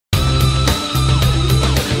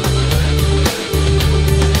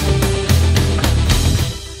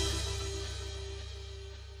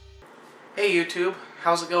Hey YouTube,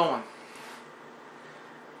 how's it going?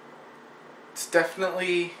 It's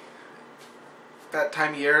definitely that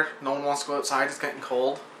time of year. No one wants to go outside. It's getting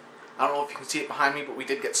cold. I don't know if you can see it behind me, but we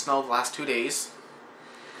did get snow the last 2 days.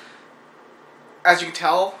 As you can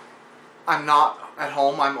tell, I'm not at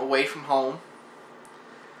home. I'm away from home.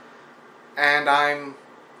 And I'm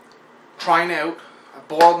trying out, I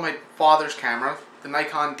borrowed my father's camera, the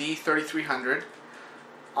Nikon D3300.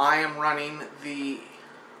 I am running the,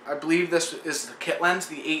 I believe this is the kit lens,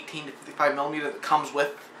 the 18 to 55mm that comes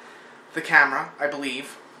with the camera, I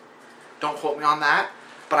believe. Don't quote me on that.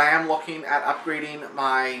 But I am looking at upgrading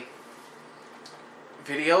my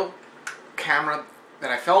video camera that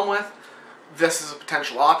I film with. This is a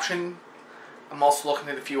potential option. I'm also looking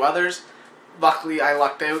at a few others. Luckily I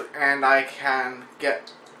lucked out and I can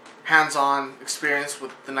get hands-on experience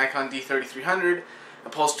with the Nikon D3300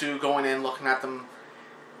 opposed to going in looking at them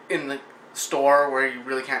in the store where you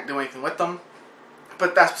really can't do anything with them.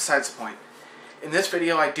 But that's besides the point. In this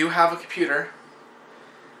video I do have a computer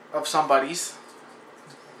of somebody's.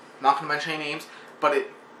 Not going to mention any names, but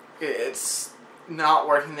it's not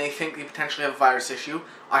working. They think they potentially have a virus issue.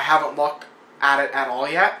 I haven't looked at it at all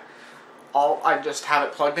yet. I just have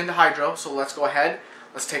it plugged into Hydro, so let's go ahead.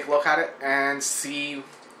 Let's take a look at it and see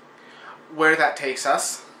where that takes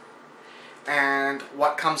us and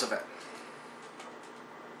what comes of it.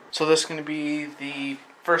 So this is going to be the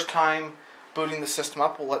first time booting the system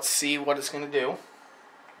up. Well, let's see what it's going to do.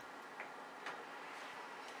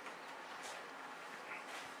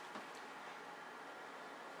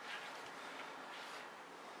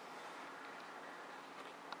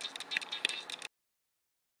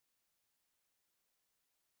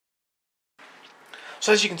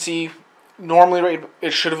 So as you can see, normally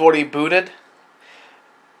it should have already booted.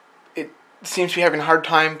 It seems to be having a hard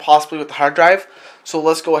time possibly with the hard drive. So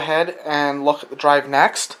let's go ahead and look at the drive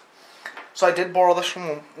next. So I did borrow this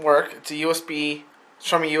from work. It's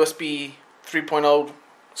from a USB 3.0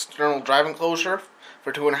 external drive enclosure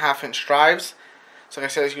for 2.5-inch drives. So like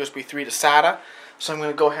I said, it's USB 3 to SATA. So I'm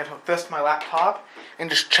going to go ahead and hook this to my laptop and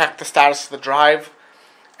just check the status of the drive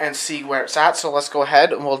and see where it's at. So let's go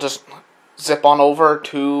ahead and we'll just zip on over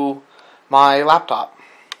to my laptop.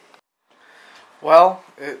 Well,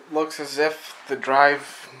 it looks as if the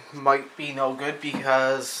drive might be no good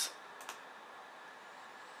because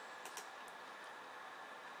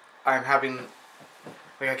I'm having,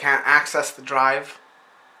 I can't access the drive.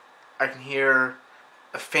 I can hear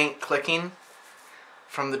a faint clicking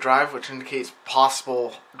from the drive, which indicates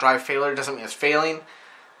possible drive failure. It doesn't mean it's failing,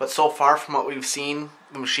 but so far from what we've seen,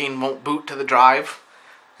 the machine won't boot to the drive.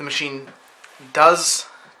 The machine does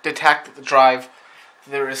detect that the drive,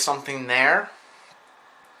 there is something there,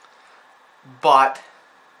 but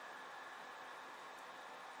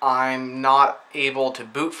I'm not able to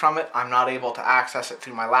boot from it. I'm not able to access it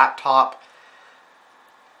through my laptop.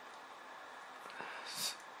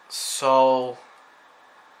 So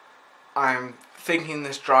I'm thinking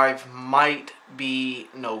this drive might be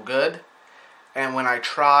no good, and when I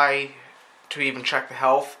try to even check the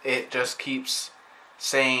health, it just keeps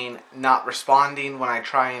saying not responding when I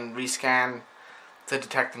try and rescan to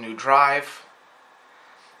detect the new drive.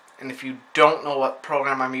 And if you don't know what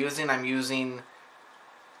program I'm using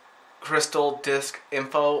Crystal Disk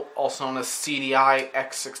Info, also known as CDI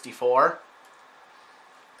X64.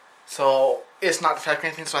 So it's not detecting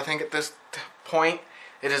anything, so I think at this point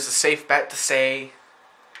it is a safe bet to say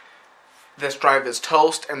this drive is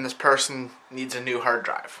toast and this person needs a new hard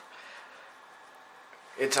drive.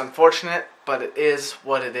 It's unfortunate, but it is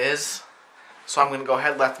what it is. So I'm going to go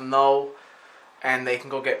ahead and let them know, and they can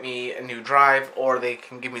go get me a new drive, or they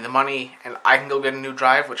can give me the money and I can go get a new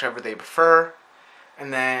drive, whichever they prefer.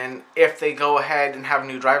 And then if they go ahead and have a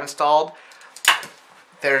new drive installed,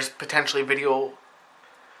 there's potentially video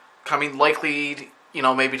coming, likely,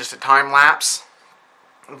 maybe just a time lapse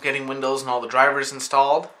of getting Windows and all the drivers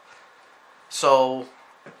installed. So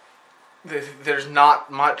there's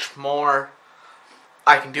not much more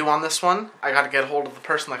I can do on this one. I got to get a hold of the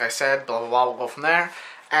person, like I said, blah blah blah, we'll go from there,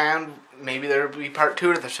 and maybe there will be part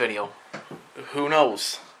 2 to this video. Who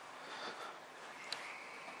knows?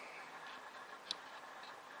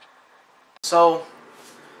 So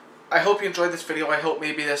I hope you enjoyed this video. I hope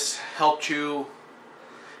maybe this helped you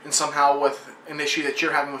in somehow with an issue that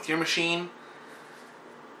you're having with your machine.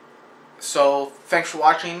 So thanks for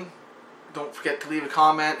watching. Don't forget to leave a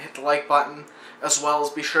comment, hit the like button, as well as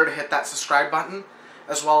be sure to hit that subscribe button,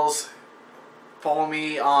 as well as follow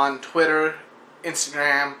me on Twitter,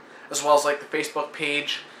 Instagram, as well as like the Facebook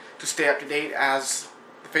page to stay up to date, as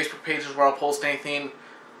the Facebook page is where I'll post anything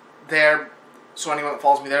there, so anyone that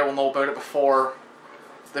follows me there will know about it before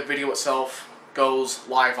the video itself goes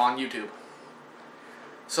live on YouTube.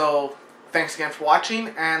 So, thanks again for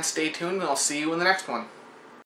watching, and stay tuned, and I'll see you in the next one.